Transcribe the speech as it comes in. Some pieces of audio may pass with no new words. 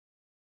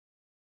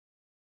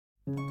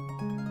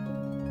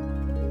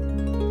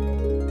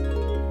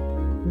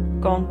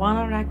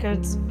Gondwana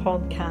Records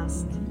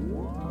podcast.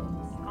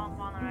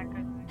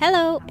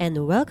 Hello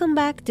and welcome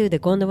back to the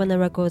Gondwana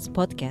Records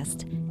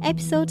podcast,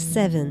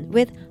 Ep.07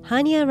 with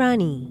Hania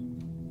Rani,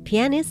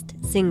 pianist,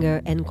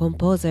 singer and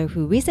composer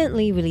who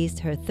recently released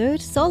her third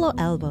solo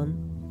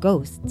album,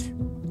 Ghosts.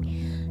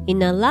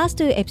 In our last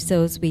two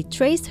episodes, we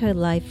traced her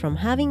life from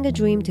having a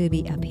dream to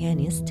be a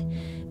pianist,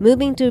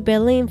 moving to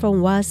Berlin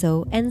from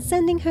Warsaw and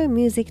sending her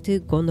music to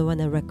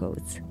Gondwana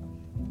Records.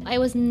 I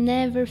was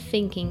never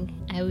thinking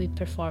I would be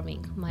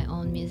performing my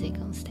own music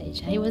on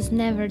stage. I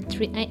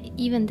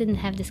even didn't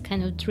have this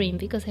kind of dream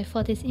because I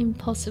thought it's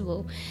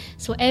impossible.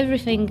 So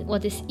everything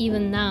what is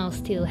even now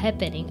still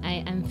happening,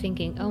 I am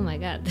thinking, oh my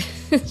god,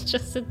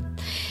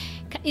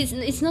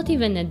 it's not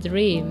even a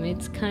dream,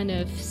 it's kind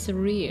of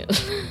surreal.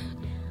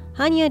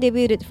 Hania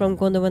debuted from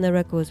Gondwana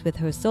Records with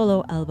her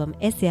solo album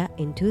Esya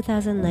in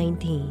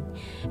 2019,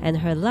 and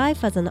her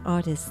life as an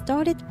artist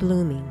started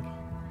blooming.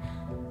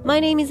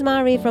 My name is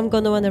Mari from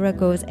Gondwana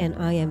Records, and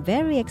I am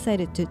very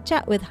excited to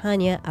chat with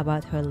Hania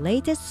about her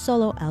latest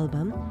solo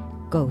album,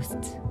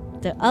 Ghosts.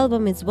 The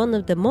album is one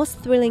of the most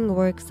thrilling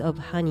works of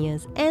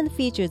Hania's and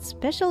featured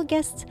special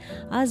guests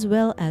as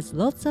well as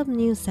lots of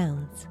new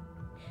sounds.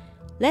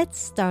 Let's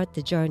start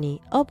the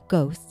journey of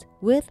Ghosts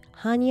with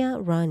Hania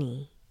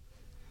Rani.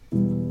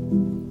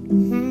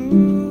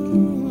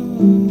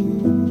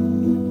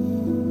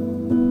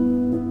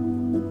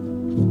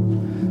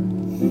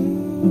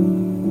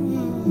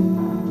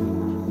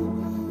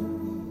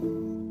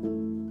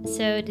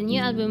 So the new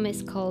album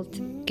is called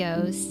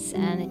Ghosts,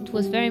 and it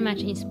was very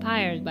much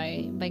inspired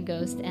by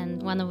Ghosts,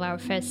 and one of our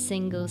first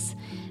singles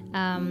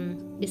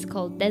is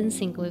called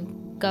Dancing with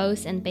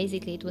Ghosts, and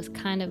basically it was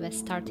kind of a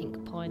starting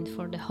point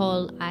for the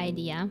whole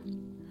idea.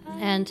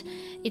 And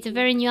it's a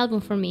very new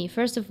album for me,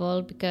 first of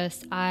all,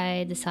 because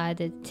I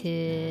decided to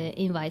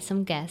invite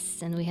some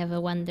guests, and we have a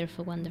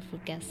wonderful, wonderful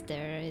guest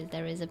there.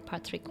 There is a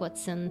Patrick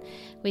Watson,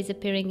 who is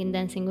appearing in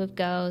Dancing with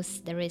Ghosts.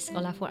 There is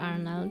Olafur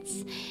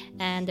Arnalds,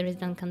 and there is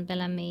Duncan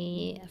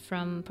Bellamy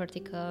from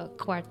Portico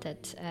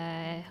Quartet,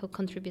 who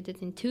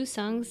contributed in two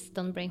songs,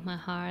 Don't Break My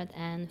Heart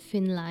and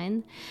Thin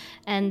Line.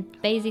 And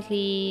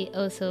basically,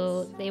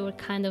 also, they were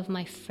kind of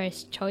my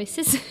first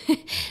choices,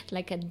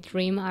 like a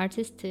dream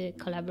artist to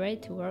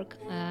collaborate, to work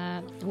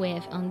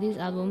with on this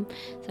album.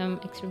 So I'm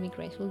extremely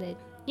grateful that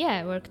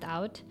it worked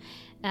out.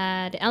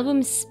 The album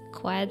is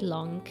quite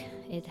long.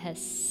 It has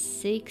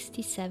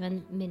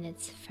 67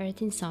 minutes,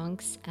 13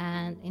 songs,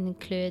 and it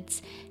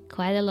includes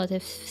quite a lot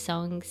of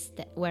songs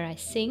where I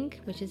sing,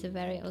 which is a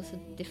very also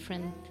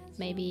different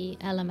maybe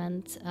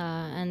element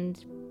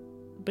and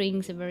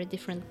brings a very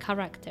different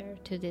character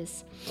to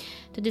this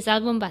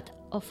album. But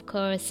of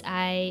course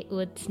I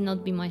would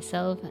not be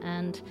myself,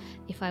 and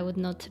if I would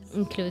not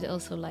include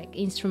also like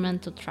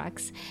instrumental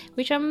tracks,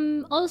 which are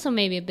also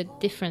maybe a bit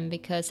different,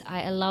 because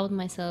I allowed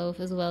myself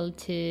as well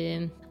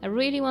to, I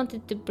really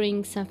wanted to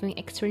bring something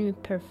extremely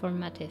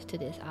performative to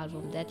this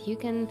album, that you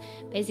can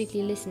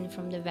basically listen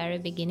from the very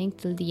beginning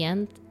till the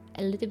end,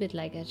 a little bit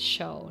like a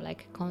show,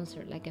 like a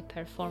concert, like a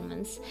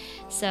performance.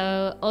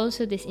 So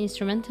also these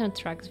instrumental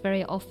tracks,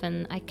 very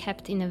often I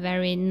kept in a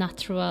very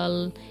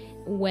natural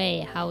way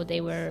how they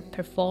were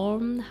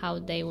performed, how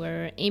they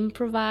were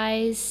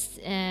improvised.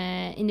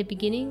 In the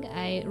beginning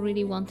I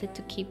really wanted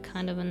to keep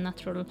kind of a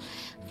natural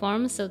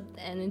form,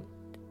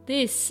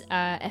 this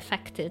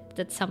affected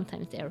that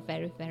sometimes they are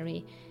very,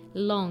 very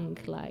long.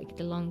 Like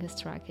the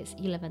longest track is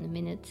 11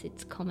 minutes.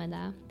 It's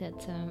Komeda,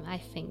 that I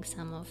think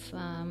some of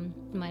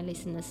my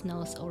listeners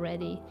knows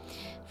already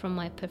from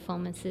my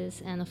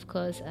performances, and of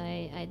course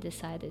I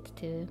decided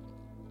to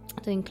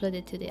include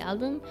it to the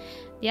album.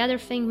 The other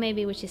thing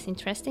maybe which is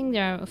interesting,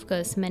 there are of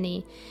course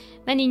many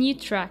new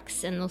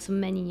tracks and also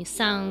many new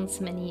sounds,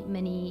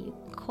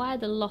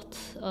 quite a lot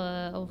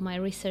of my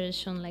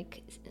research on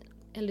like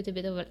a little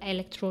bit of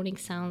electronic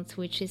sounds,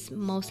 which is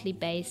mostly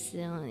based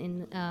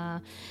on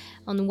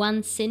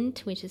one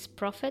synth, which is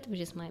Prophet,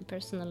 which is my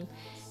personal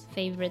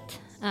favorite,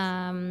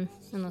 and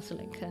also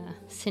like a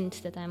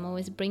synth that I'm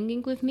always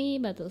bringing with me,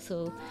 but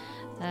also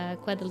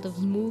quite a lot of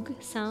Moog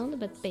sound.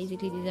 But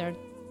basically these are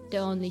the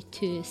only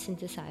two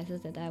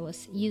synthesizers that I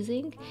was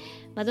using.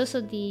 But also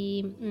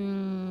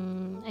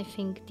I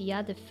think the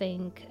other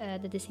thing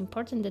that is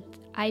important, that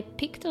I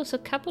picked also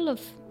a couple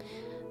of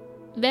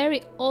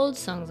very old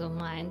songs of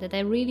mine that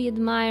I really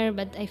admire,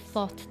 but I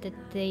thought that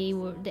the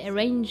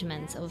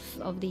arrangements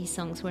of these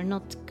songs were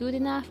not good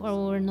enough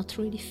or were not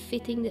really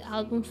fitting the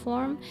album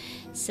form.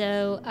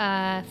 So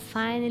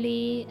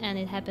finally, and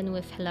it happened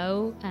with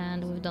Hello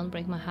and with Don't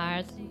Break My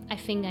Heart, I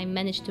think I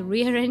managed to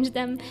rearrange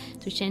them,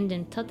 to change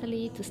them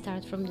totally, to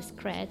start from the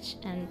scratch,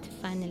 and to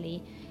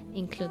finally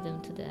include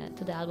them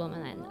to the album.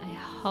 And I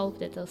hope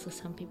that also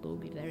some people will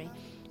be very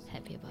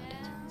happy about it.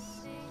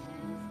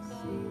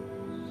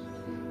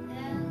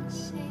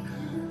 Dancing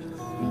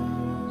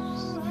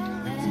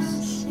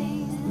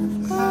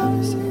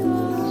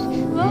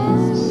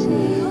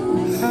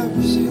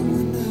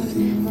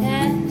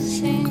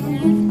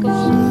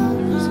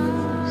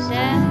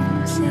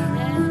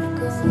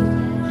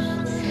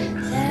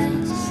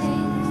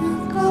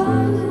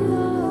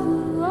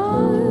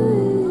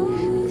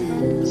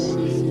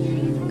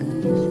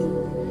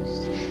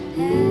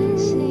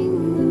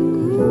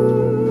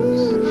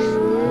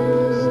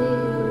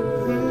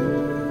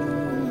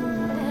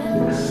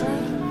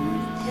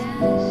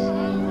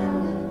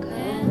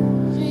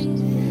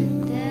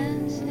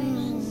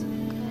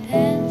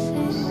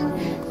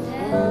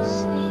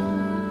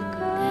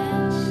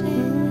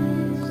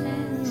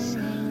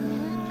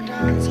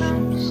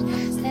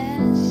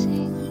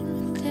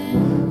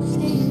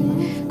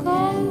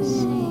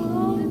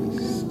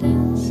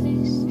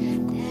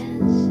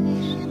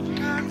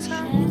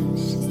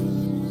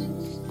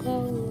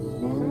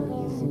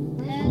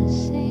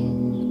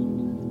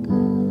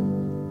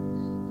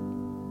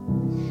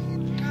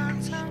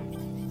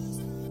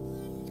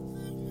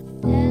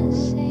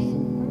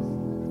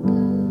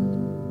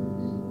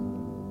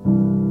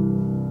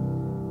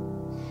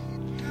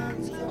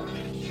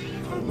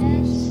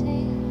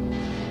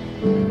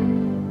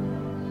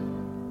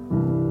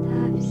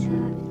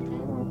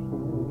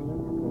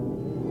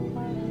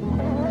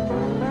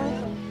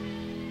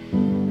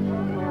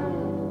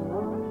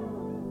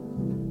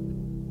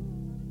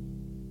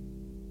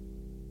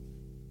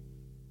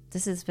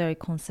This is a very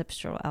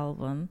conceptual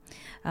album.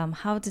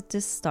 How did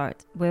this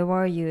start? Where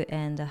were you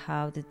and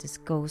how did this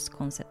ghost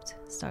concept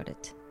started?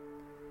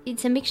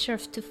 It's a mixture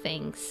of two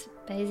things.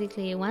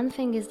 Basically, one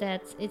thing is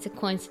that it's a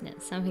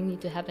coincidence, something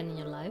need to happen in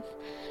your life.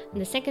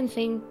 And the second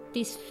thing,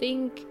 this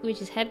thing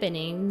which is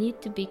happening need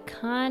to be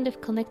kind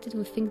of connected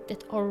with things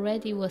that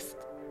already was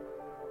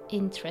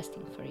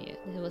interesting for you.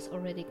 It was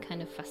already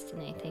kind of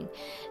fascinating.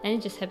 And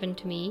it just happened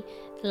to me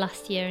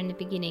last year in the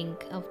beginning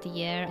of the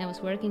year. I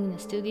was working in a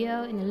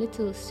studio, in a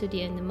little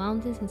studio in the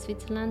mountains in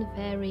Switzerland,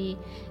 very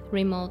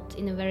remote,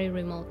 in a very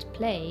remote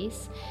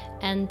place.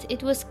 And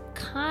it was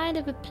kind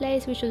of a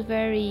place which was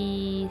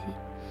very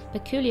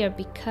peculiar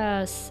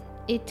because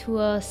it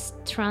was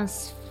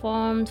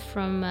transformed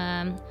from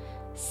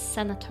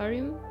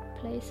sanatorium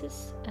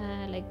places,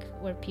 like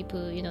where people,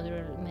 there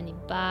were many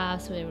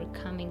baths, where they were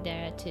coming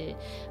there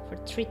for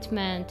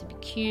treatment, to be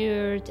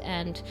cured,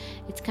 and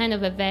it's kind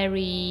of a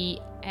very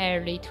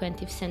early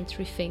 20th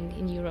century thing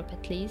in Europe,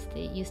 at least.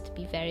 It used to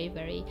be very,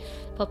 very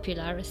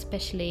popular,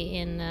 especially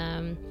in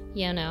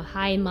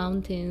high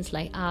mountains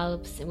like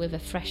Alps with a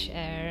fresh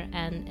air,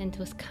 and it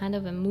was kind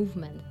of a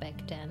movement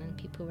back then, and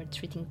people were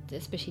treating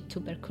especially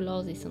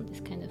tuberculosis on this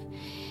kind of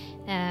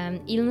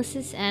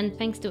illnesses. And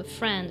thanks to a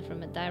friend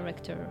from a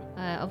director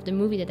of the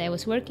movie that I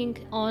was working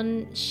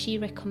on, she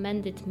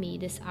recommended me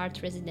this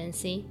art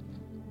residency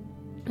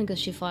because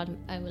she thought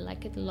I would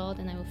like it a lot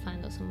and I will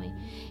find also my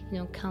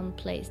calm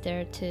place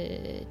there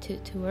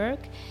to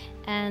work.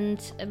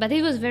 But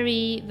it was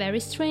very,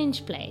 very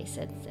strange place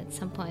at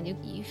some point.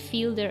 You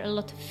feel there a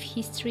lot of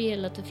history, a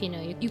lot of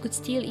you could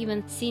still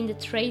even see the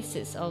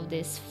traces of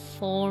this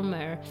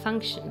former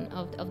function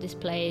of this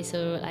place.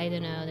 Or I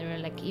don't know, there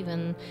were like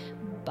even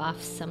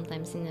baths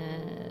sometimes in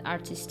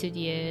artist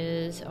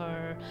studios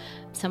or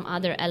some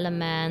other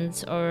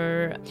elements,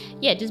 or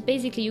just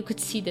basically you could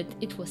see that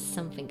it was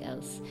something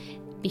else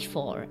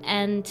before.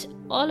 And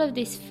all of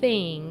these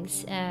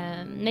things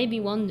made me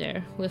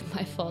wonder with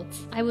my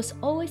thoughts. I was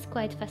always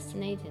quite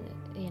fascinated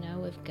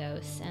with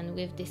ghosts and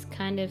with this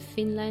kind of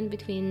thin line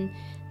between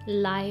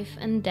life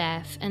and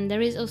death. And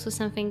there is also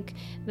something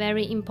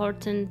very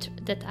important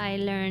that I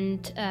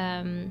learned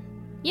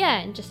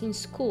just in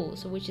school,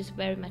 so which is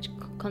very much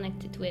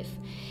connected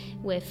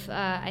with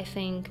I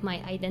think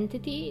my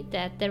identity,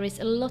 that there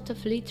is a lot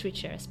of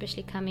literature,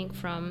 especially coming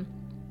from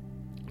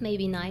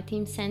maybe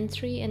 19th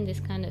century, and this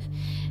kind of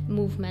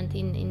movement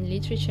in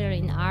literature,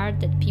 in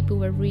art, that people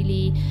were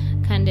really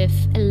kind of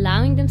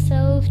allowing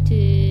themselves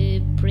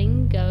to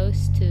bring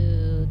ghosts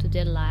to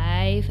their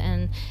life,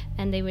 and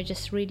they were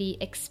just really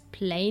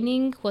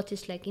explaining what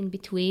is like in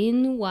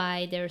between,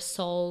 why their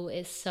soul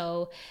is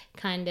so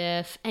kind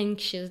of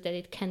anxious that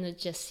it cannot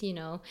just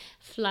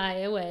fly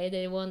away,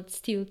 they want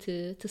still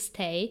to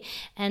stay.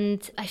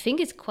 And I think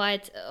it's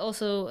quite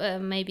also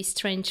maybe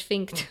strange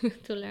thing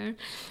to learn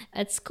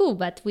at school,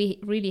 but we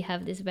really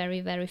have this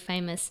very, very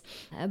famous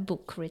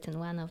book written,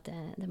 one of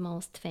the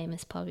most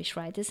famous Polish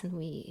writers, and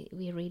we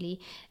really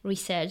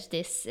researched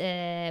this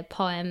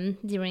poem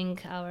during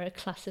our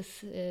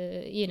classes,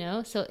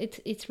 so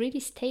it's really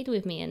stayed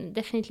with me. And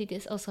definitely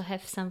this also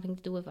have something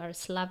to do with our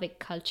Slavic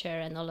culture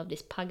and all of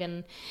these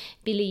pagan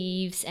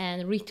beliefs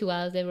and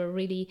rituals. They were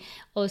really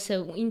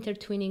also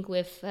intertwining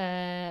with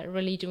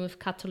religion, with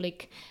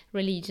Catholic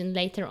religion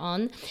later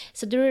on.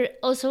 So there were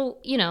also,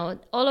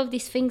 all of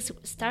these things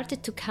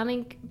started to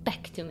coming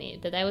back to me,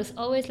 that I was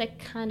always like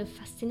kind of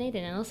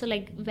fascinated, and also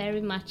like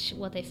very much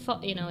what I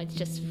thought, it's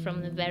just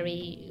from a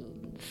very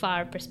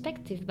far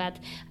perspective. But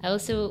I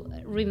also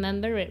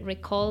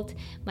recalled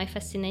my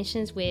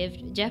fascinations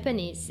with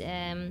Japanese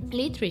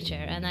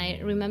literature, and I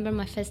remember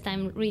my first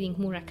time reading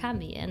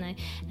Murakami,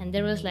 and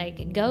there was like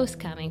a ghost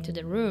coming to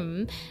the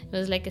room. It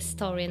was like a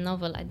story, a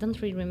novel. I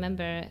don't really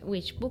remember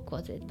which book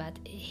was it, but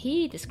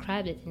he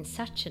described it in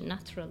such a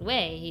natural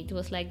way. It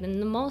was like the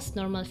most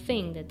normal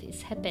thing that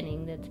is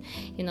happening, that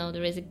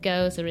there is a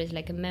ghost, there is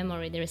like a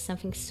memory, there is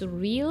something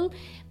surreal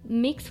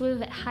mixed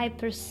with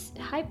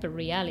hyper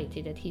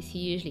reality that he's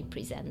usually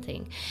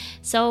presenting.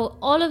 So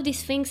all of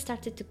these things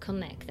started to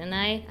connect, and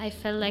I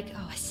felt like,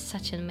 it's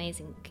such an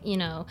amazing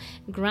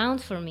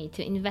ground for me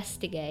to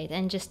investigate,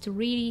 and just to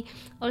really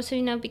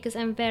also because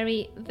I'm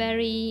very,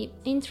 very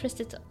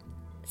interested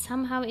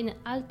somehow in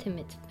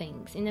ultimate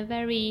things, in a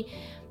very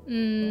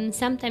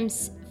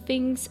sometimes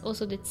things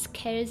also that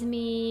scares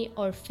me,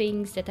 or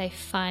things that I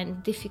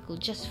find difficult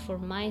just for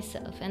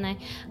myself. And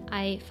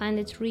I find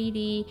it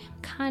really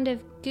kind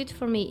of good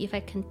for me if I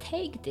can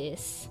take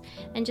this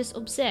and just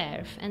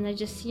observe, and I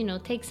just,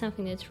 take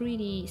something that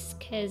really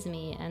scares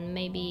me, and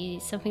maybe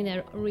something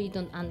that I really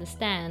don't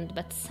understand,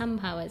 but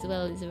somehow as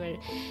well is very,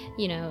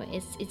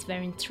 it's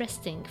very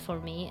interesting for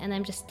me, and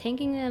I'm just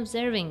thinking and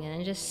observing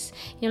and just,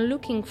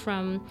 looking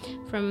from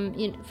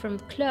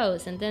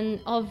close, and then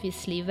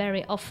obviously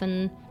very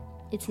often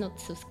it's not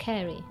so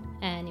scary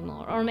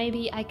anymore, or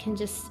maybe I can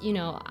just,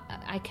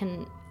 I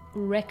can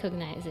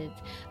recognize it,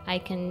 I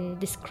can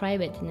describe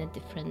it in a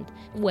different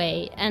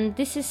way. And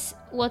this is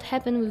what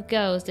happened with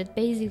ghosts, that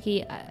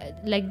basically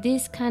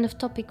this kind of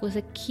topic was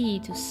a key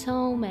to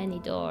so many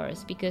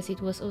doors, because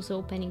it was also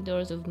opening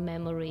doors of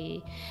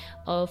memory,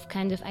 of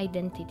kind of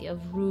identity,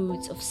 of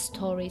roots, of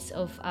stories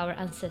of our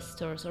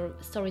ancestors, or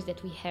stories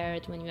that we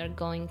heard when we are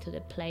going to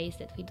the place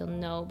that we don't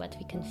know, but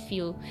we can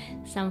feel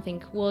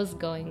something was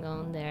going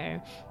on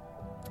there.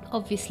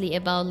 Obviously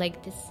about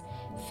this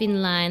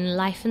thin line,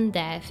 life and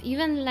death,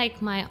 even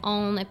my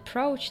own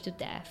approach to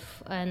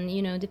death, and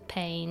the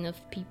pain of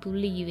people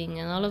leaving,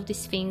 and all of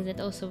these things that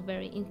also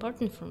very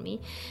important for me.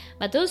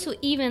 But also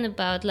even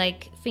about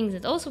things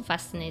that also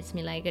fascinates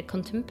me, like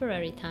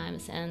contemporary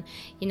times, and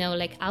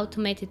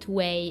automated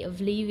way of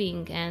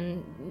living,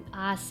 and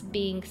us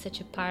being such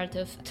a part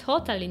of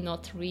totally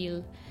not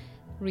real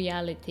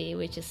reality,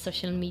 which is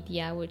social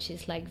media, which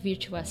is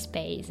virtual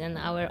space, and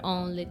our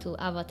own little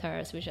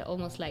avatars, which are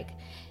almost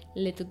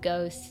little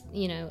ghosts,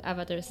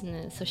 avatars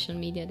in social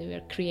media that we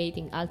are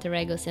creating, alter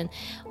egos, and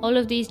all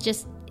of these.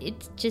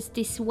 It's just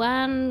this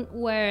one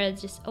word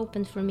just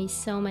opened for me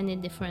so many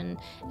different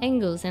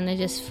angles, and I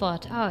just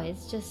thought,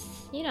 it's just,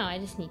 I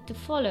just need to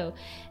follow.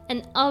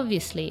 And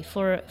obviously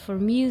for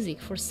music,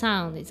 for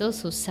sound, it's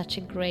also such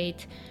a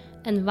great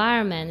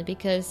environment,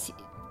 because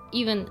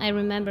even I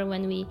remember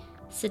when we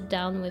sit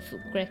down with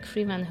Greg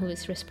Freeman, who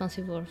is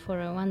responsible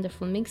for a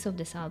wonderful mix of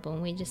this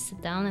album, we just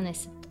sit down and I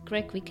said,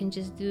 Greg, we can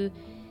just do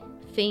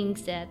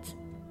things that,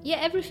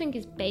 everything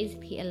is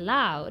basically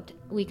allowed.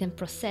 We can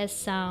process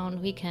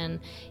sound, we can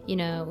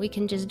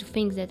just do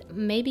things that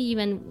maybe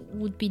even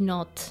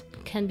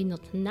can be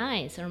not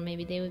nice, or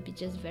maybe they would be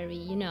just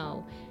very,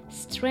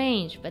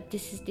 strange. But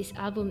this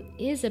album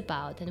is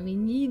about, and we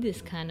need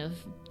this kind of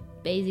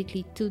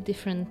basically two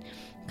different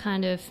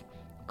kind of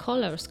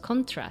colors,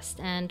 contrast,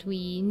 and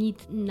we need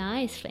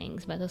nice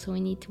things, but also we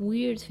need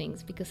weird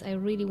things, because I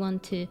really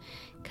want to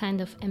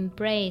kind of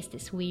embrace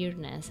this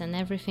weirdness and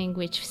everything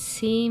which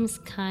seems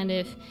kind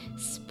of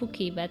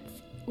spooky, but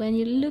when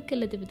you look a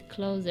little bit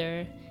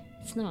closer,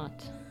 it's not.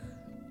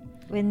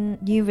 When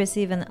you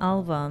receive an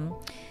album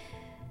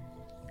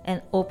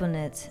and open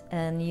it,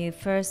 and you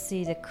first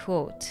see the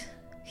quote,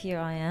 "Here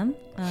I am,"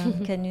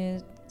 can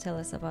you tell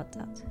us about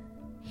that?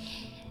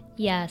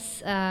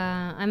 Yes,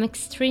 I'm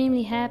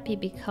extremely happy,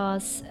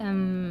 because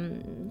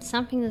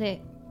something that I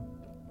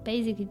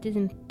basically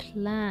didn't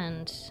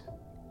plan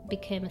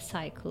became a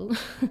cycle.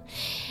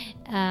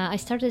 It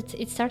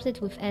started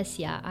with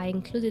Esia. I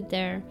included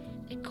there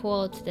a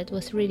quote that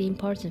was really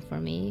important for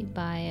me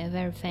by a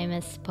very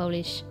famous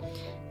Polish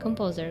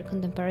composer,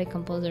 contemporary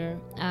composer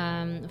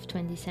of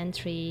 20th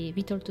century,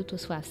 Witold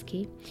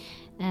Tutosławski,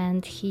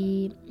 and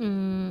he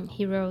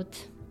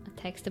wrote a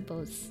text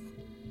about.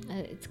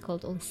 It's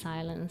called On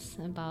Silence,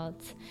 about,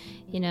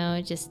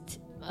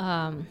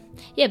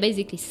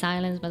 basically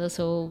silence, but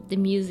also the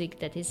music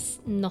that is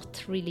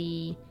not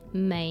really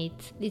made.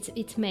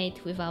 It's made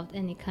without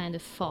any kind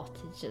of thought.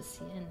 It's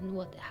just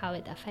how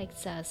it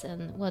affects us,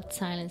 and what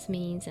silence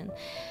means, and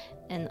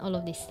all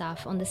of this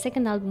stuff. On the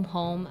second album,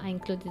 Home, I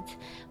included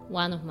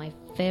one of my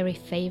very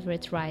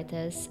favorite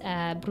writers,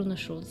 Bruno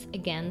Schulz,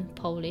 again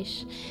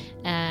Polish,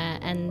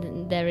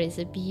 and there is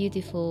a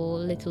beautiful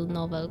little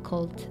novel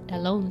called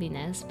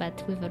Loneliness,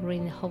 but with a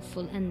really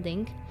hopeful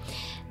ending.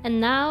 And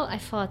now I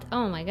thought,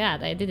 oh my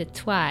god, I did it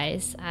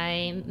twice.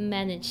 I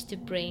managed to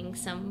bring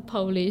some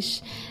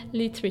Polish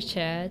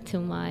literature to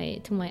my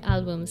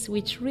albums,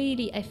 which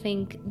really, I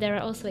think, they're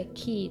also a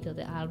key to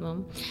the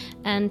album.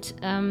 And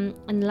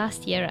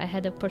last year I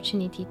had the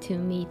opportunity to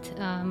meet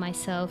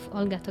myself,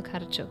 Olga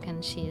Tokarczuk,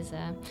 and she is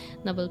a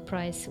Nobel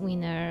Prize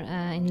winner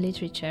in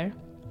literature.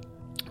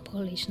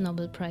 Polish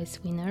Nobel Prize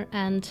winner,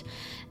 and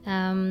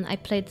I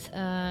played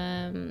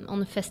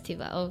on a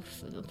festival.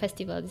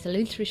 It's a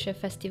literature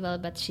festival,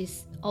 but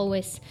she's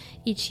always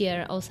each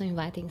year also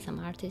inviting some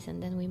artists.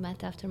 And then we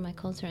met after my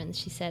concert, and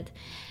she said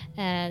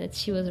that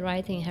she was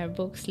writing her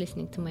books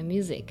listening to my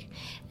music,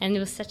 and it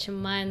was such a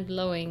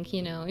mind-blowing,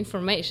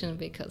 information,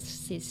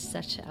 because she's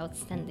such an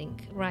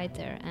outstanding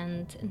writer.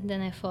 And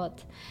then I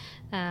thought,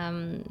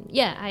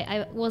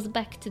 I was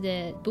back to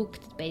the book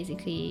that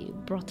basically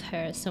brought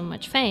her so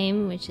much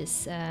fame, which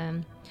is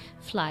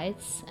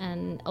Flights,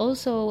 and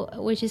also,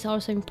 which is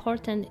also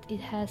important,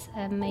 it has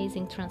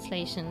amazing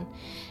translation,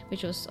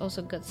 which was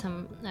also got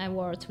some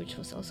awards, which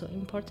was also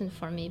important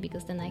for me,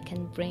 because then I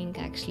can bring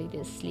actually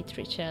this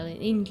literature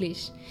in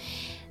English.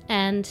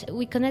 And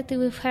we connected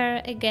with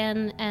her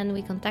again, and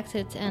we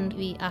contacted and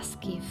we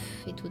asked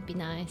if it would be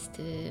nice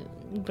to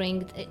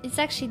bring... It's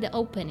actually the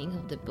opening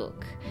of the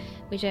book,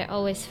 which I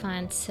always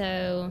find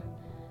so...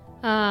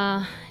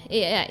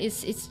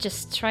 it's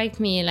just strike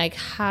me like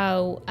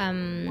how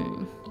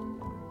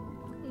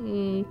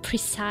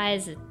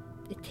precise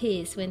it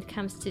is when it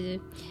comes to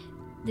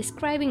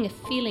describing a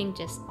feeling,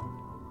 just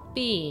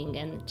being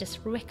and just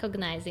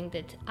recognizing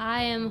that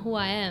I am who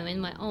I am in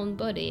my own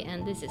body,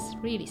 and this is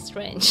really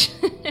strange.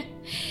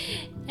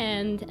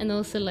 and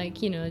also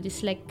like, you know,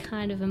 this like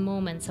kind of a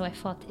moment. So I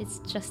thought it's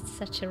just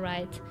such a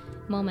right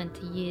moment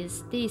to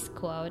use this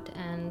quote,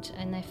 and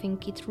I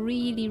think it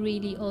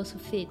really also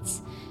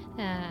fits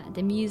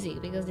the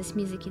music, because this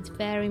music is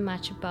very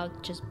much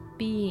about just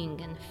being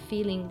and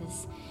feeling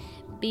this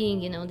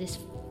being, you know, this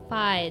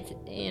fight,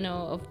 you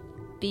know, of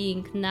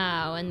being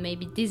now and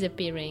maybe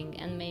disappearing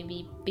and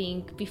maybe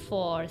being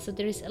before. So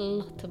there is a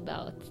lot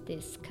about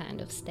this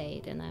kind of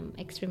state, and I'm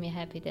extremely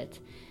happy that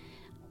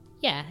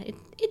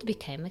it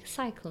became a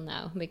cycle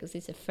now, because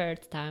it's the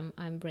third time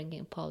I'm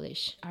bringing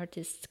Polish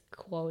artist's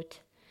quote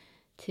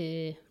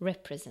to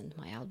represent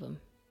my album.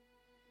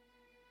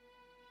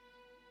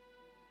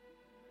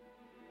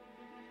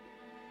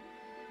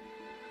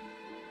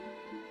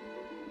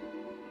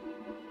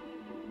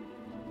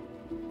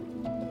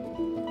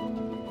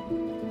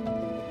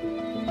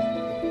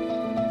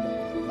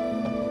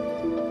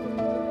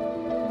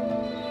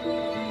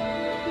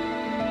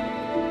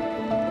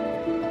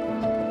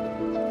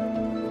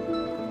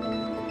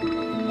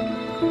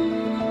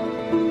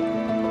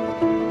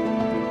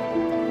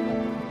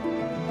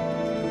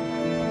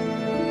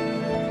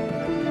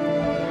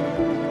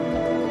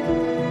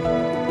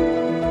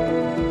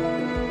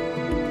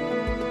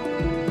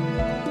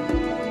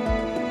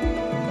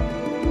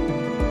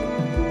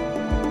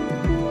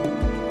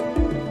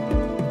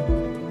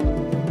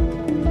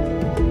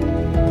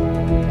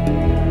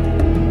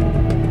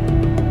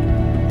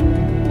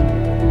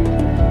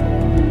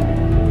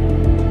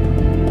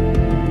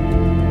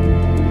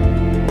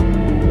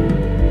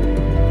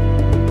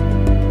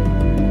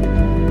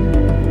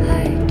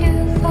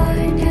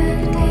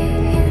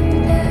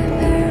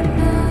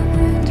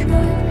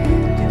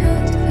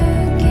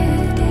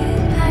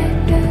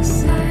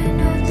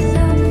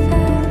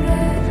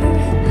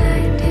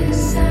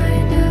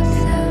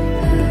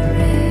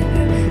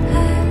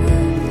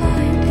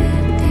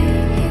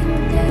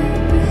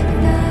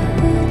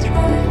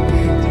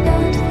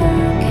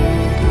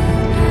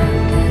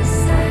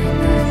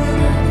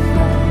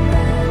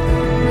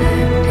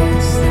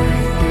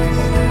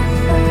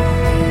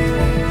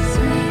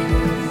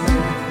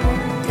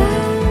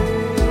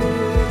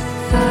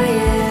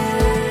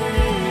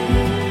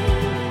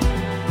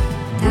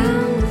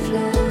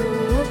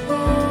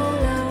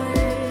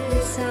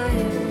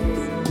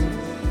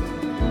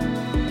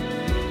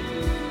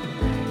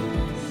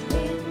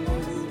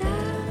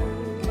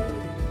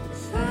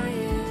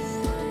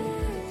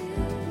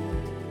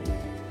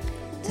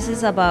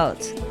 Is about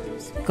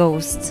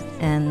ghosts,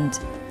 and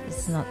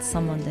it's not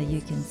someone that you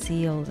can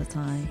see all the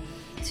time.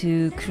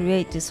 To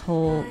create this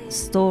whole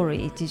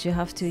story, did you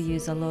have to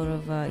use a lot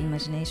of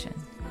imagination?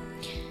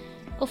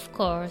 Of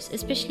course,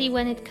 especially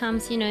when it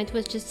comes, you know, it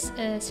was just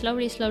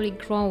slowly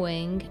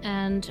growing,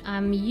 and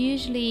I'm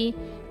usually,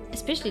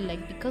 especially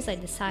like because I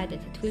decided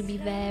it will be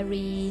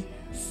very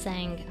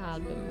sang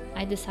album.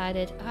 I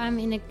decided I'm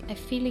in a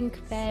feeling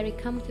very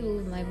comfortable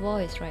with my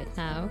voice right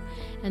now,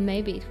 and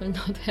maybe it will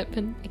not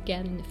happen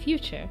again in the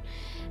future.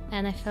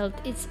 And I felt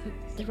it's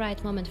the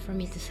right moment for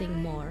me to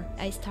sing more.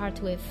 I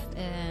start with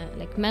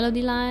like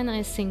melody line.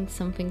 I sing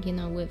something, you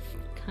know, with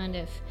kind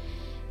of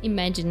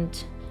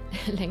imagined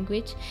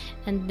language,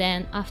 and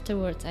then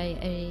afterwards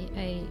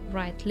I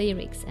write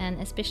lyrics. And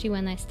especially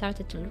when I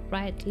started to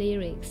write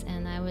lyrics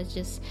and I was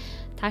just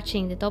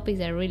touching the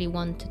topics I really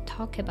want to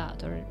talk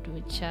about, or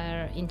which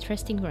are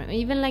interesting for me.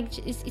 Even like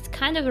it's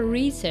kind of a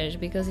research,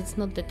 because it's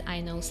not that I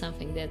know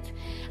something, that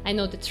I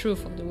know the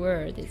truth of the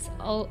word. It's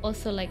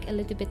also like a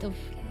little bit of,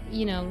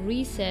 you know,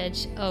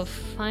 research of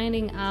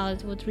finding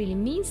out what really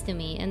means to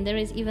me. And there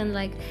is even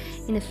like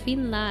in a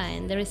thin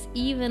line, there is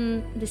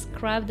even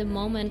described the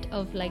moment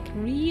of like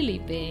really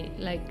being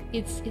like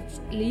it's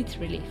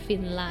literally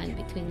thin line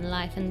between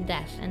life and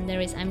death. And there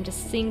is, I'm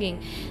just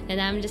singing that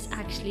I'm just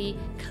actually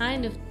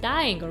kind of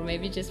dying, or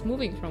maybe just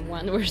moving from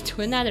one word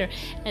to another.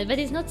 But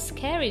it's not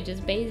scary,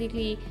 just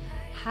basically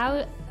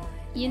how,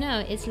 you know,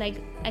 it's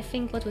like, I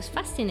think what was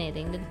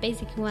fascinating, that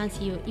basically once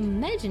you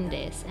imagine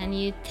this and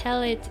you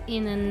tell it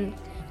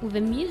with a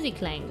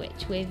music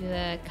language, with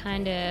a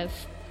kind of,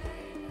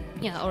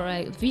 yeah, or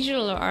a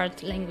visual or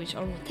art language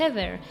or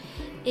whatever,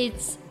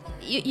 it's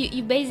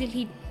you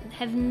basically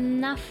have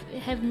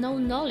no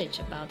knowledge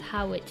about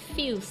how it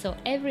feels. So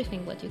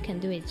everything what you can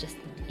do is just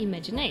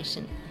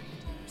imagination.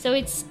 So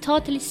it's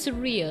totally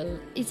surreal.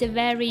 It's a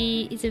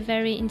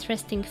very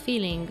interesting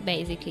feeling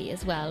basically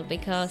as well,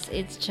 because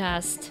it's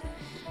just,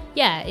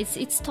 yeah,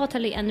 it's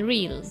totally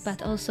unreal,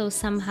 but also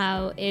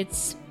somehow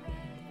it's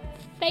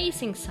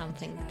facing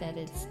something that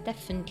is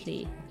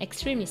definitely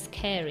extremely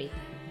scary.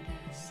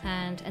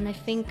 And I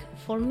think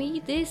for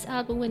me, this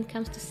album, when it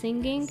comes to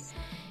singing,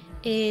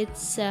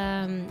 it's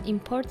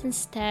important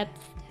step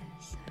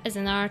as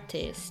an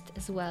artist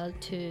as well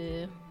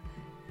to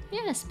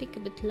speak a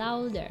bit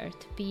louder,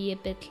 to be a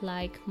bit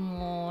like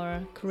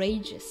more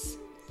courageous,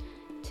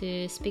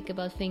 to speak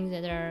about things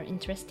that are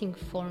interesting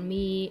for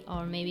me,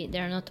 or maybe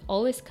they're not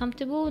always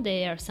comfortable,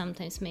 they are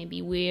sometimes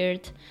maybe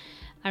weird.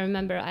 I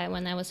remember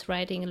when I was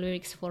writing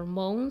lyrics for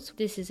Moans,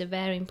 this is a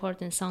very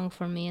important song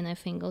for me, and I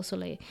think also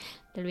like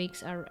the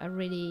lyrics are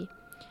really,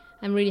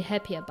 I'm really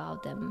happy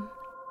about them.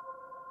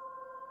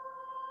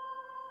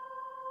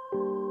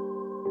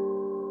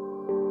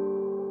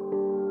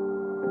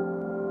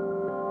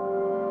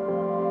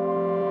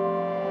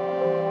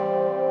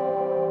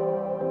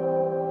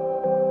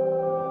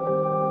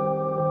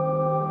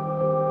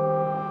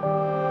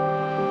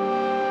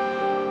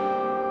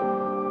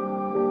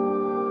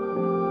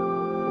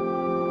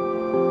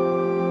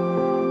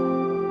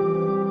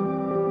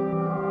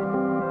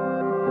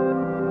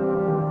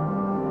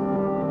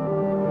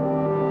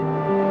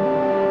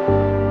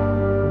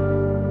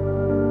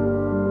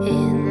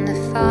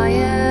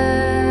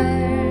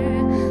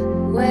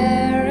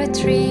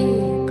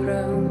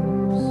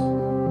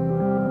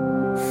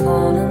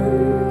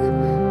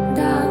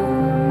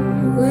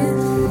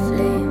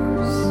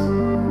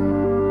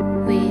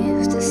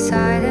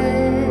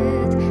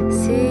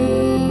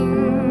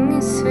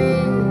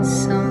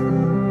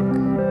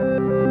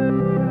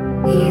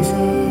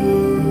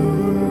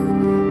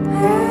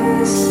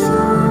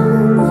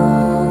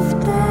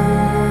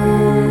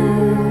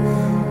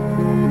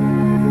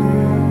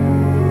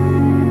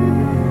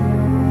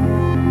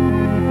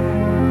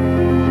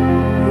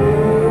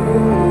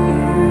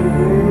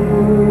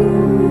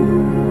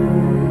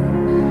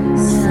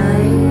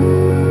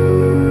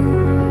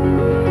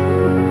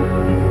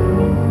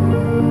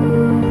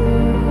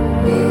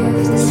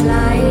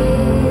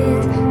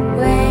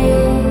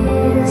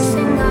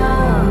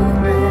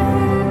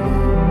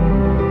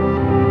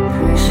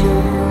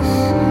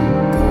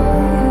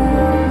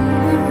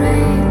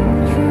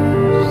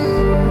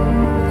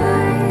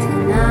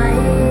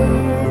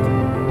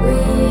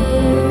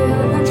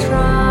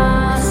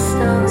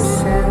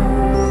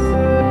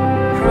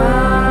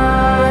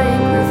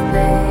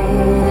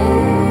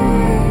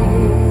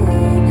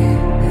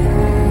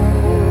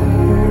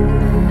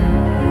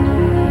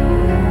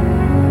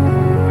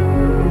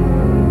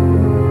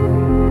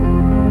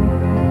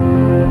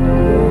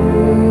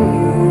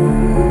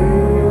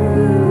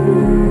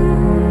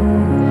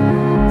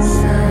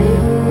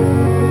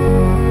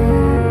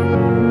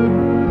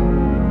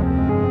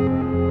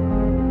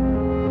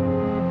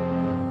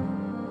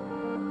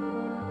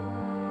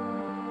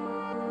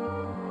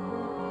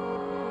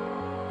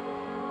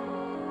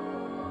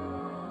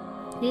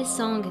 This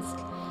song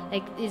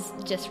is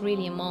just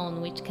really a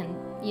moan, which can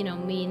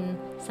mean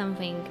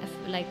something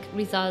like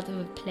result of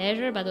a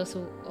pleasure, but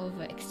also of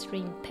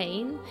extreme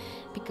pain,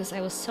 because I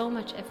was so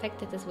much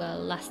affected as well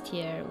last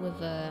year with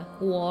a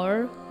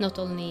war, not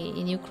only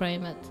in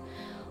Ukraine but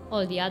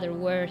all the other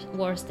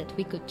wars that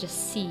we could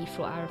just see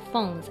through our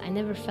phones. I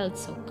never felt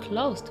so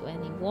close to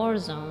any war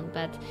zone,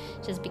 but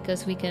just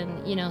because we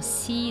can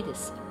see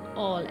this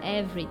all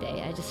every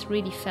day, I just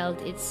really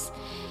felt it's.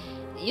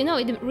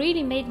 It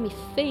really made me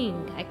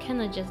think. I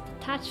cannot just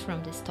detach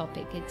from this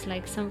topic. It's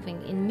like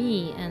something in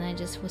me, and I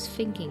just was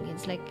thinking,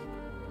 it's like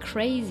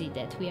crazy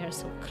that we are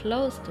so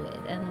close to it,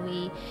 and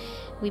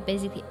we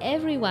basically,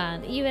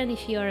 everyone, even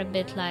if you're a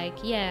bit like,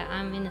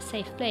 I'm in a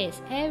safe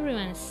place,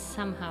 everyone is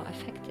somehow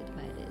affected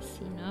by this,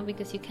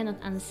 because you cannot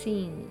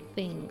unseen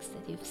things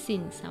that you've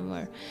seen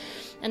somewhere.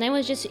 And I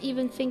was just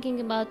even thinking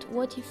about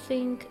what you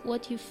think,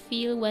 what you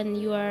feel when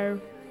you are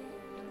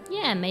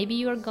maybe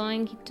you are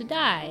going to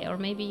die, or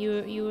maybe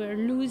you are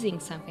losing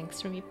something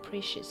extremely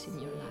precious in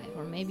your life,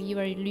 or maybe you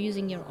are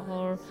losing your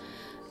whole,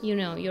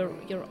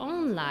 your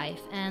own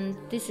life. And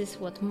this is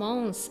what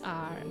moans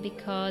are,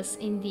 because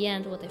in the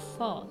end, what I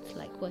thought,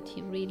 like what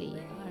you really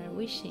are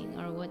wishing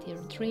or what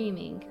you're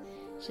dreaming,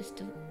 just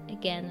to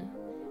again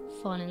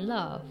fall in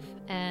love.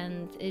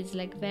 And it's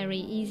like very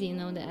easy,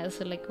 that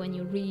also like when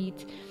you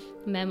read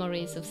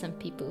memories of some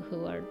people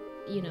who are,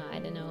 I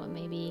don't know,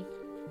 maybe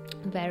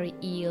very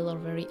ill or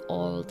very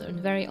old, and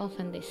very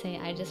often they say,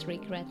 I just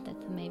regret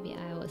that maybe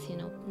I was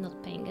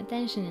not paying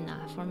attention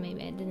enough, or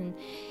maybe I didn't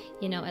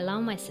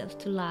allow myself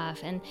to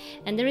laugh. And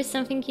there is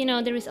something,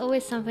 there is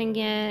always something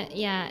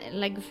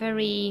like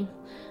very,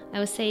 I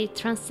would say,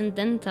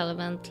 transcendental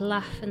about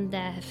life and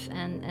death,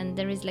 and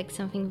there is like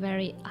something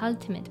very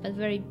ultimate but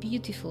very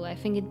beautiful. I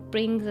think it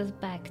brings us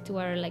back to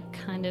our like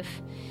kind of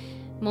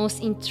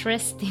most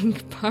interesting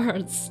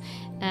parts,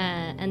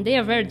 and they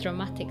are very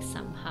dramatic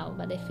somehow,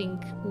 but I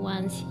think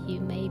once you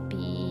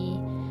maybe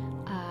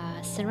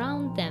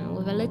surround them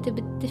with a little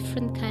bit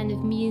different kind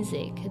of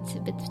music, it's a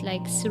bit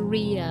like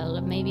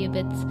surreal, maybe a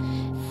bit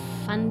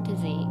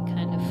fantasy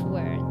kind of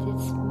word.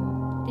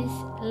 This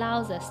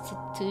allows us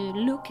to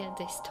look at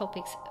these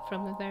topics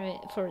from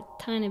for a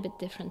tiny bit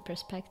different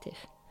perspective.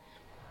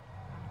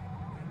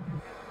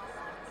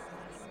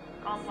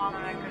 On One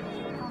Records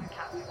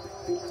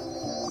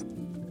podcast.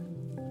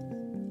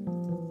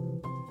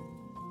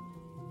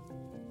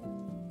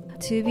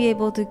 to be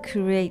able to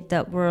create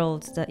that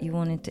world that you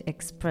wanted to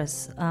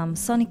express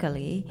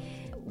sonically,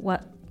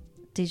 what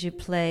did you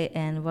play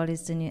and what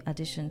is the new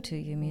addition to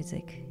your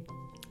music?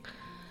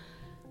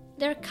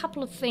 There are a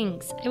couple of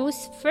things. I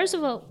was, first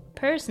of all,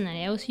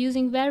 personally, I was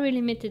using very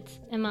limited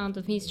amount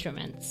of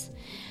instruments.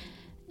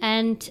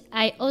 And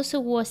I also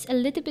was a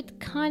little bit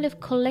kind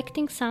of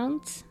collecting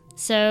sounds.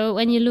 So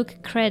when you look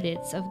at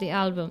credits of the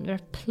album, there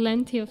are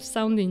plenty of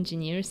sound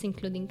engineers,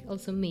 including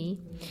also me.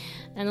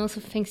 And also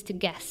thanks to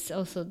guests,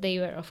 also they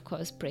were of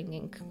course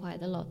bringing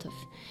quite a lot of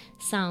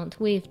sound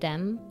with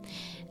them.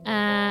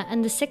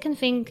 And the second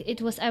thing,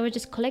 I was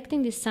just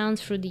collecting these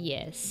sounds through the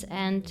years.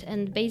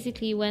 And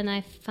basically when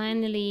I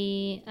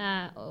finally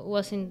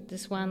was in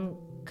this one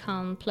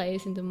calm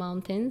place in the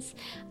mountains,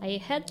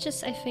 I had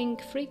just, I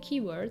think, 3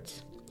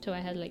 keyboards. So I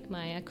had like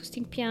my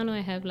acoustic piano, I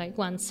have like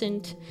one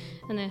synth,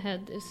 and I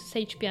had a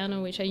stage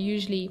piano, which I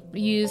usually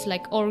use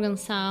like organ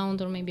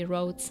sound or maybe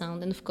Rhodes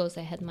sound, and of course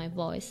I had my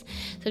voice.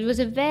 So it was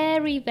a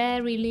very,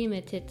 very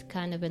limited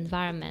kind of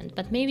environment.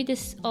 But maybe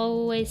this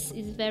always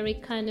is very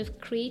kind of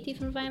creative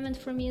environment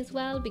for me as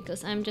well,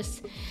 because I'm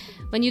just,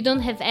 when you don't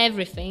have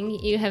everything,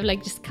 you have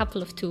like just a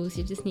couple of tools,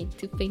 you just need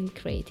to think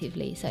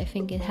creatively. So I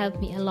think it helped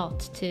me a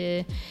lot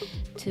to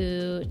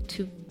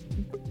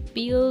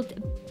build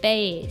a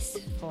base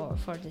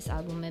for this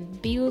album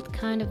and build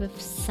kind of a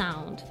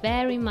sound,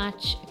 very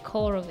much a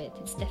core of it.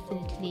 It's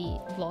definitely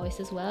voice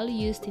as well,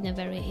 used in a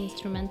very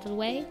instrumental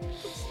way,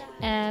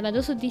 but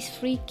also these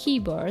 3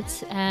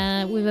 keyboards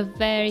with a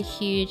very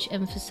huge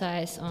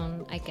emphasis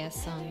on, I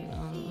guess,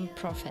 on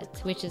Prophet,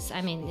 which is,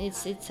 I mean,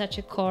 it's such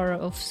a core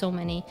of so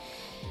many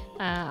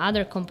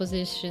other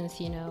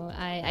compositions, you know.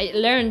 I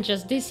learned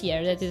just this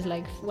year that is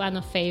like one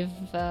of fave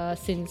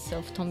synths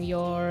of Tom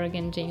York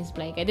and James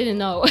Blake. I didn't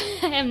know.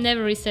 I am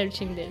never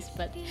researching this,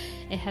 but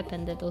it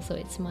happened that also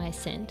it's my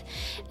synth.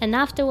 And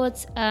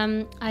afterwards,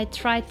 I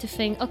tried to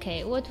think,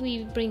 okay, what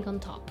we bring on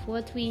top,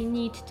 what we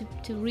need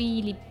to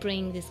really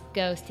bring this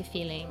ghosty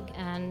feeling.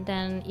 And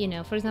then, you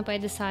know, for example, I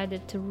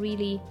decided to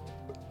really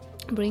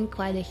bring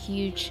quite a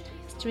huge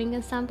string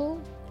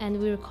ensemble, and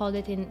we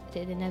recorded in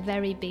a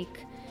very big,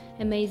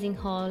 amazing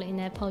hall in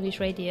a Polish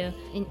radio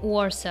in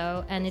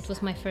Warsaw, and it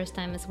was my first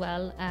time as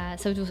well.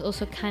 So it was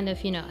also kind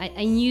of, you know,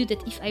 I knew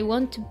that if I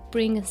want to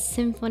bring a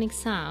symphonic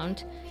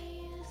sound,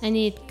 I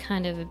need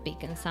kind of a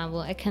big ensemble.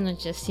 I cannot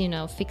just, you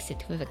know, fix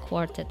it with a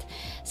quartet.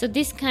 So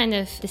these kind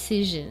of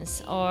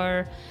decisions,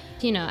 or,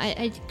 you know,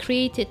 I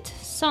created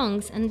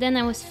songs, and then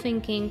I was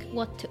thinking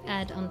what to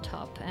add on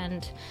top,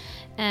 and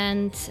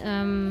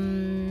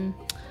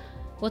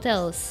what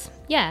else?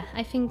 Yeah,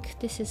 I think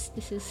this is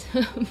this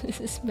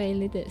is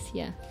mainly this.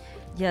 Yeah.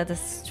 Yeah, the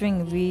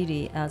string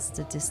really adds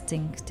the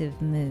distinctive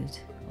mood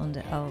on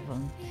the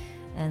album,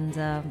 and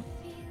a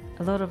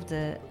lot of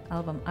the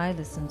album I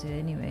listen to,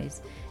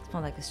 anyways, it's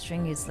more like a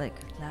string is like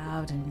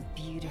loud and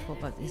beautiful,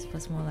 but it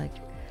was more like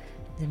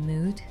the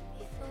mood.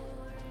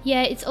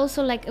 Yeah, it's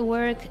also like a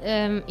work.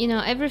 You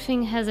know,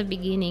 everything has a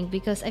beginning,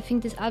 because I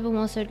think this album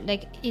also,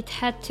 like, it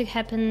had to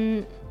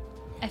happen.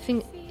 I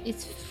think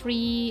it's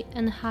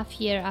 3.5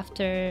 years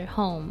after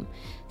Home.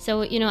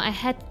 So, you know, I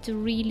had to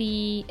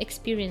really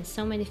experience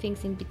so many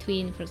things in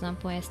between. For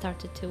example, I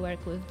started to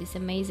work with this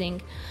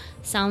amazing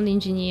sound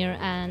engineer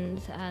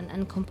and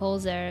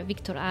composer,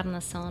 Viktor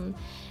Arnason.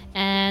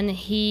 And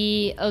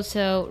he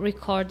also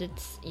recorded,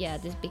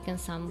 this big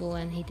ensemble,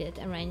 and he did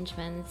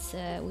arrangements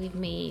with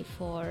me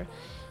for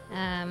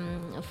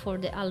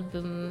the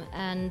album.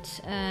 And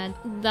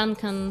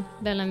Duncan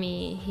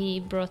Bellamy, he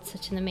brought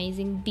such an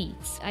amazing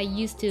beats. I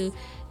used to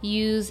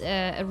use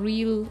a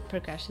real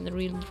percussion, the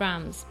real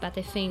drums, but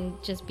I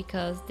think just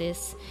because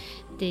these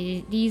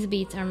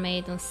beats are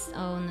made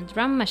on a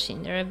drum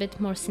machine, they're a bit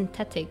more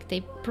synthetic.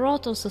 They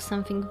brought also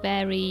something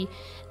very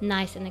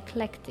nice and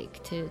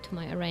eclectic to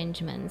my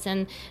arrangements.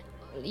 And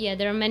yeah,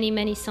 there are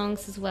many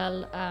songs as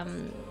well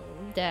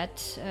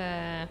that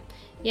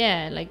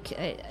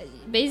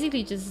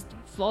basically just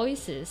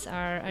voices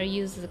are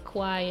used as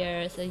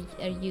choirs,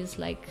 are used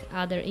like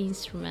other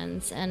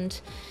instruments. And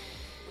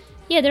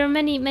yeah, there are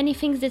many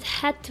things that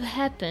had to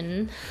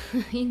happen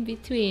in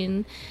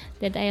between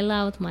that I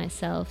allowed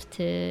myself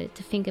to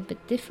think a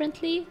bit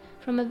differently.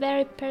 From a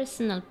very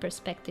personal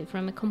perspective,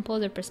 from a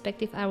composer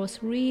perspective, I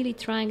was really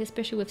trying,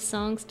 especially with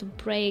songs, to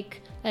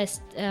break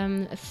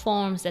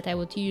forms that I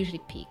would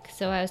usually pick.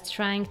 So I was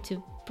trying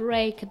to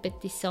break a bit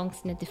these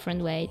songs in a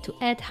different way, to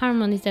add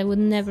harmonies that I would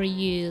never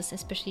use,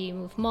 especially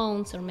with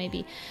moans or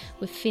maybe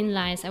with thin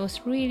lines. I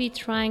was really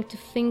trying to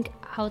think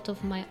out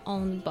of my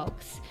own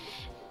box.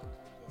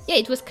 Yeah,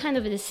 it was kind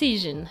of a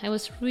decision. I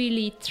was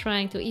really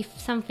trying to, if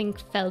something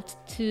felt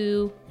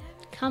too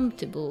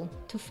comfortable,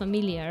 too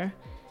familiar,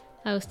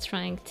 I was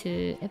trying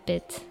to a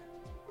bit,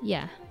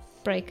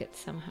 break it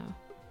somehow.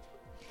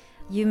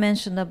 You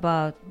mentioned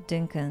about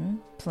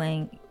Duncan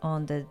playing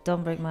on the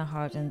Don't Break My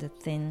Heart and the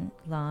Thin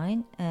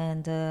Line,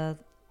 and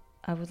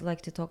I would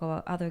like to talk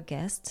about other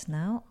guests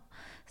now.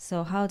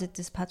 So how did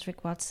this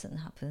Patrick Watson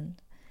happen?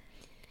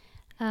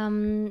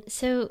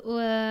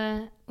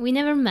 We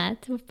never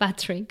met with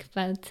Patrick,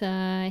 but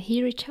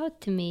he reached out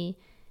to me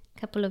a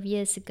couple of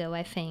years ago,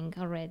 I think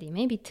already,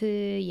 maybe 2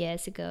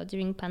 years ago.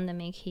 During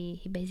pandemic,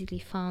 he basically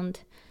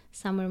found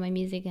somewhere my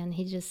music, and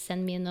he just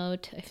sent me a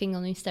note, I think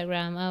on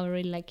Instagram, I would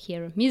really like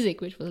hear music,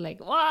 which was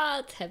like,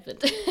 what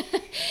happened?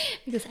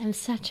 Because I'm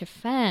such a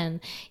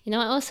fan.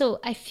 Also,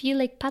 I feel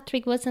like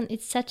Patrick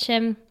it's such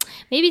a,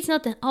 maybe it's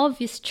not an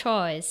obvious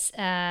choice,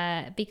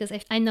 because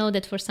I know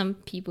that for some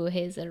people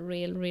he's a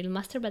real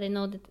master, but I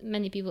know that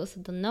many people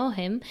also don't know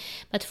him.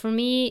 But for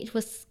me, it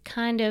was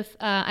kind of,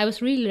 I was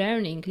really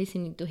learning,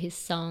 listening to his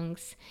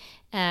songs,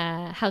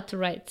 how to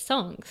write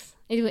songs.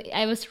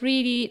 I was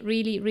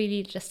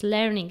really just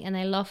learning, and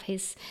I love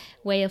his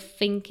way of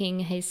thinking,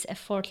 his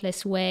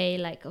effortless way,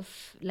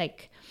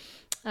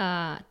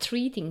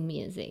 treating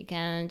music,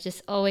 and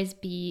just always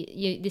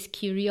be this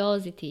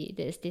curiosity,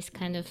 this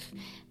kind of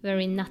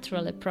very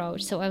natural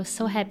approach. So I was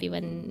so happy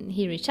when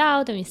he reached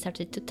out and we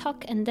started to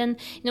talk. And then,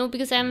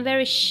 because I'm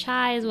very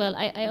shy as well,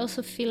 I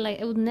also feel like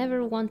I would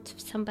never want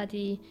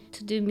somebody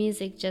to do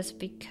music just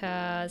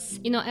because,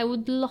 I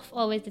would love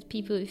always that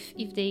people,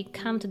 if they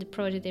come to the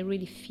project, they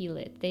really feel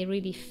it. They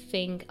really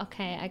think,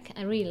 okay,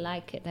 I really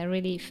like it. I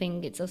really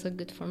think it's also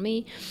good for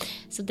me.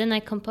 So then I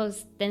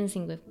composed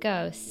Dancing with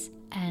Ghosts.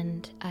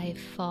 And I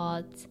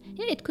thought,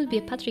 it could be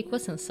a Patrick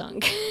Wilson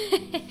song.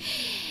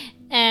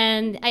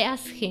 And I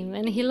asked him,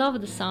 and he loved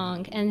the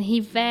song. And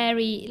he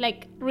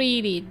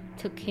really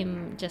took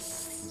him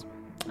just,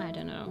 I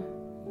don't know,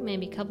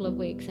 maybe a couple of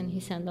weeks. And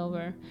he sent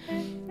over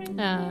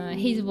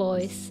his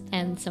voice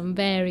and some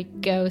very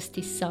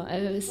ghosty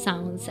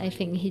sounds. I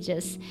think he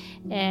just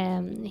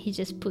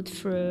put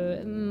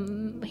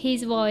through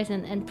his voice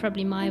and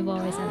probably my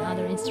voice and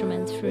other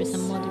instruments through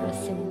some modular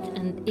synth,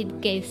 and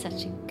it gave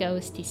such a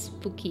ghosty,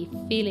 spooky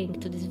feeling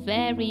to this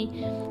very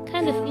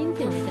kind of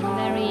intimate and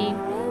very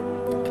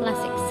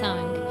classic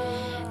song.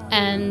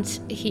 And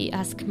he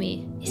asked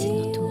me, is it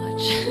not too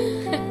much?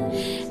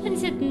 And I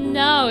said,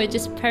 no, it's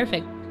just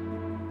perfect.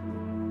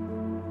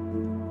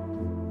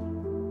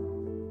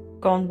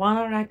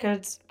 Gondwana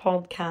Records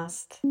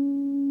podcast.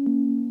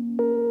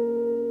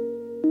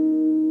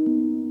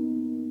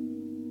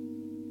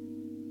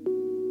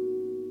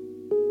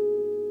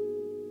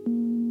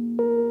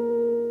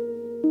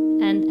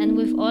 And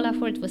with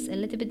Olafur it was a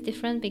little bit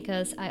different,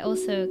 because I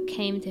also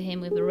came to him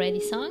with a ready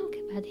song,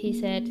 but he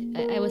said,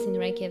 I was in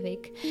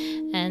Reykjavik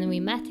and we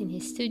met in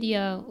his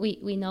studio.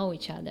 We know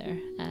each other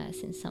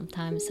since some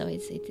time, so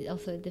it's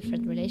also a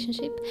different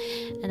relationship.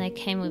 And I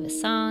came with a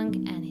song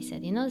and he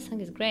said, the song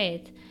is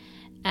great,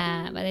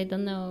 but I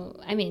don't know,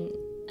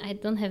 I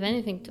don't have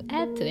anything to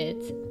add to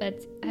it,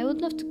 but I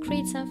would love to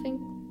create something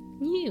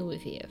new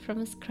with you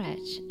from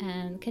scratch,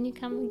 and can you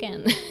come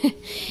again?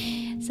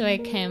 So I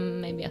came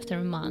maybe after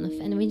a month,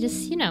 and we're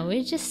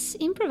just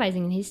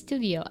improvising in his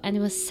studio, and it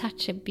was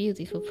such a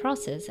beautiful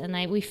process. And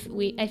I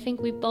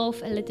think we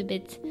both a little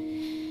bit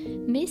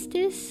missed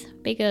this,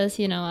 because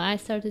I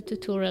started to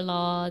tour a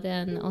lot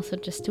and also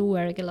just to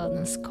work a lot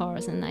on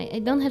scores, and I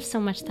don't have so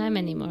much time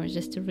anymore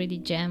just to really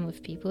jam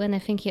with people. And I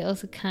think he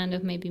also kind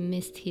of maybe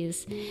missed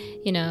his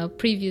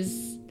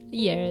previous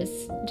years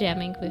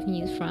jamming with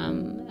News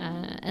From,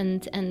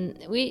 and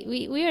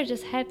we are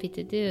just happy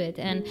to do it.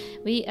 And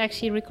we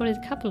actually recorded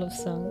a couple of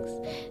songs,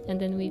 and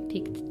then we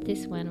picked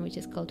this one, which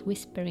is called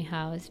Whispering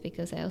House,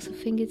 because I also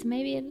think it's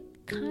maybe a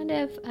kind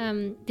of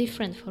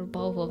different for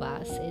both of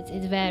us.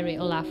 It's very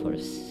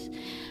Olafur's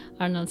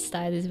Arnold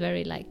style is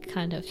very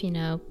kind of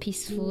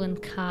peaceful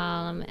and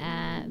calm,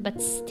 but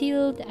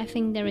still I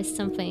think there is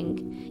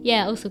something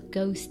also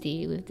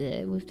ghosty with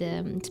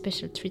the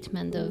special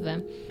treatment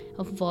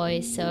of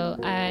voice. So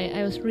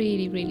I was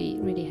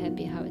really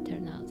happy how it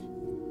turned out.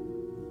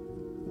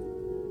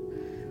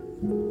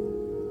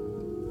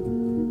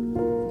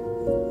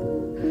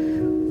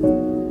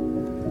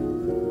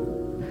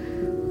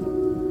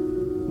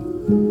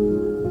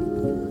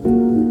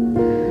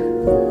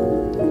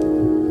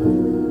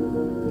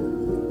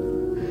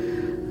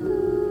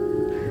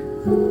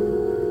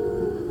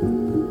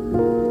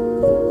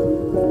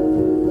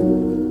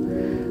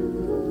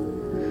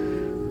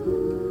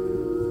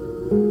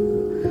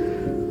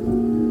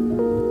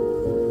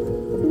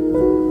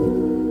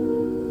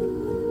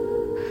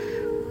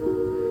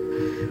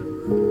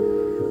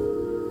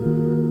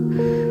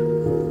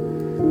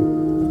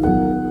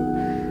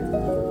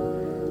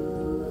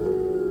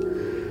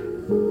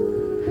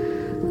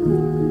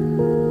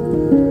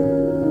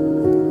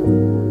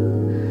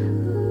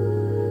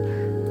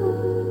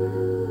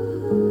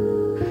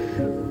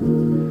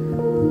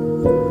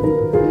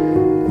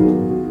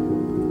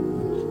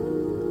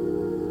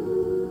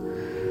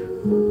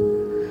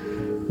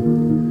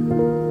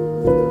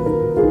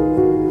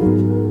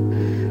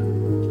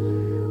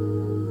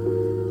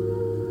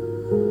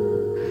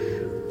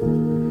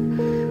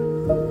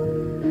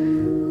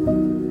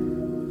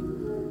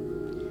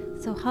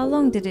 How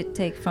long did it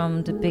take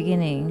from the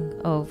beginning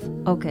of,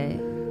 okay,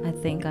 I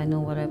think I know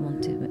what I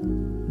want to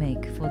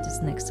make for this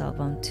next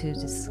album to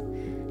this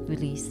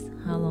release?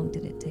 How long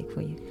did it take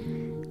for you?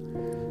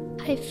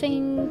 I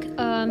think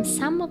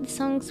some of the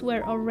songs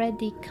were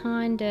already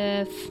kind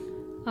of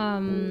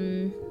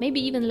maybe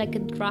even like a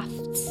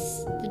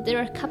drafts. There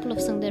are a couple of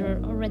songs that were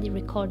already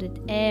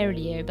recorded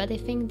earlier, but I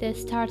think the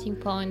starting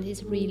point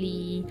is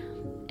really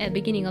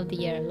beginning of the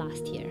year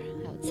last year,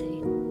 I would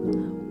say.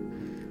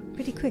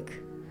 Pretty quick.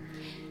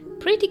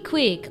 Pretty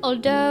quick,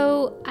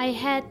 although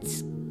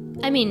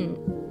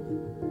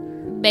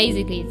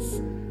basically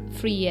it's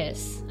 3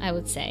 years, I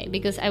would say,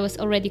 because I was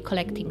already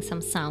collecting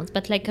some sounds,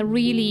 but like a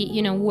really,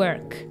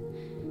 work,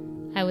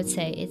 I would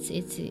say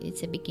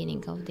it's a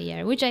beginning of the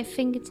year, which I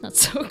think it's not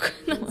so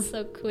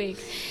quick.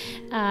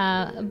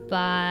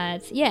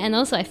 But yeah, and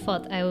also I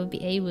thought I would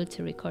be able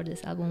to record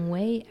this album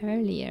way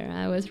earlier.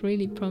 I was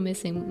really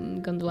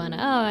promising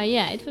Gondwana,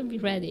 it will be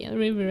ready, I'll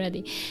really be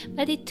ready.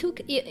 But it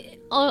took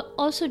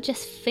also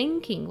just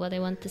thinking what I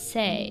want to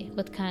say,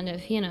 what kind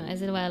of,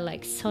 as well,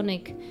 like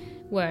sonic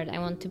word I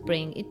want to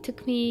bring. It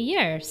took me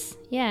years,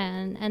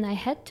 and I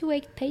had to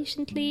wait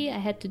patiently. I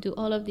had to do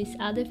all of these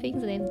other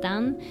things that I've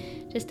done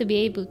just to be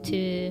able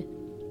to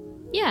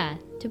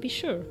be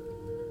sure.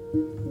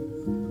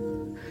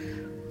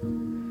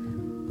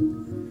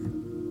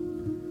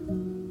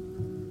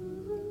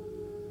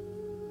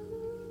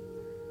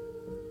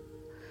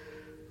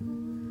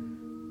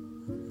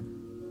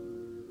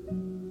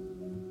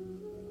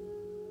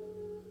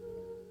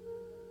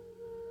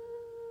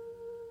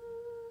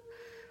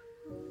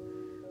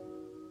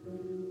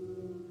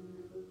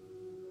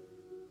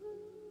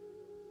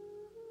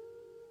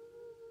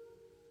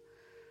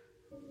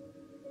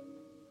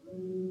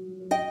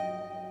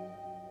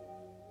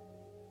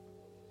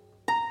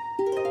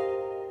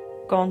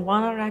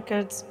 Gondwana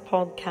Records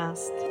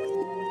podcast.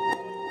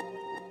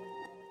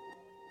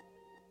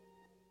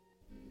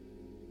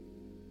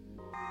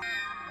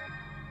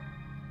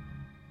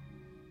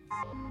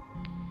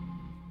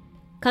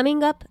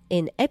 Coming up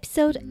in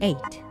episode 8,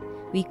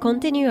 we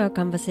continue our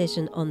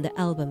conversation on the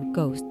album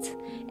Ghosts,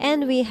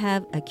 and we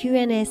have a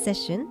Q&A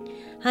session.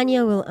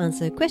 Hania will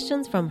answer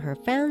questions from her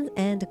fans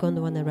and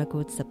Gondwana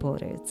Records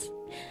supporters.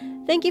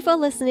 Thank you for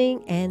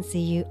listening, and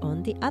see you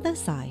on the other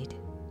side.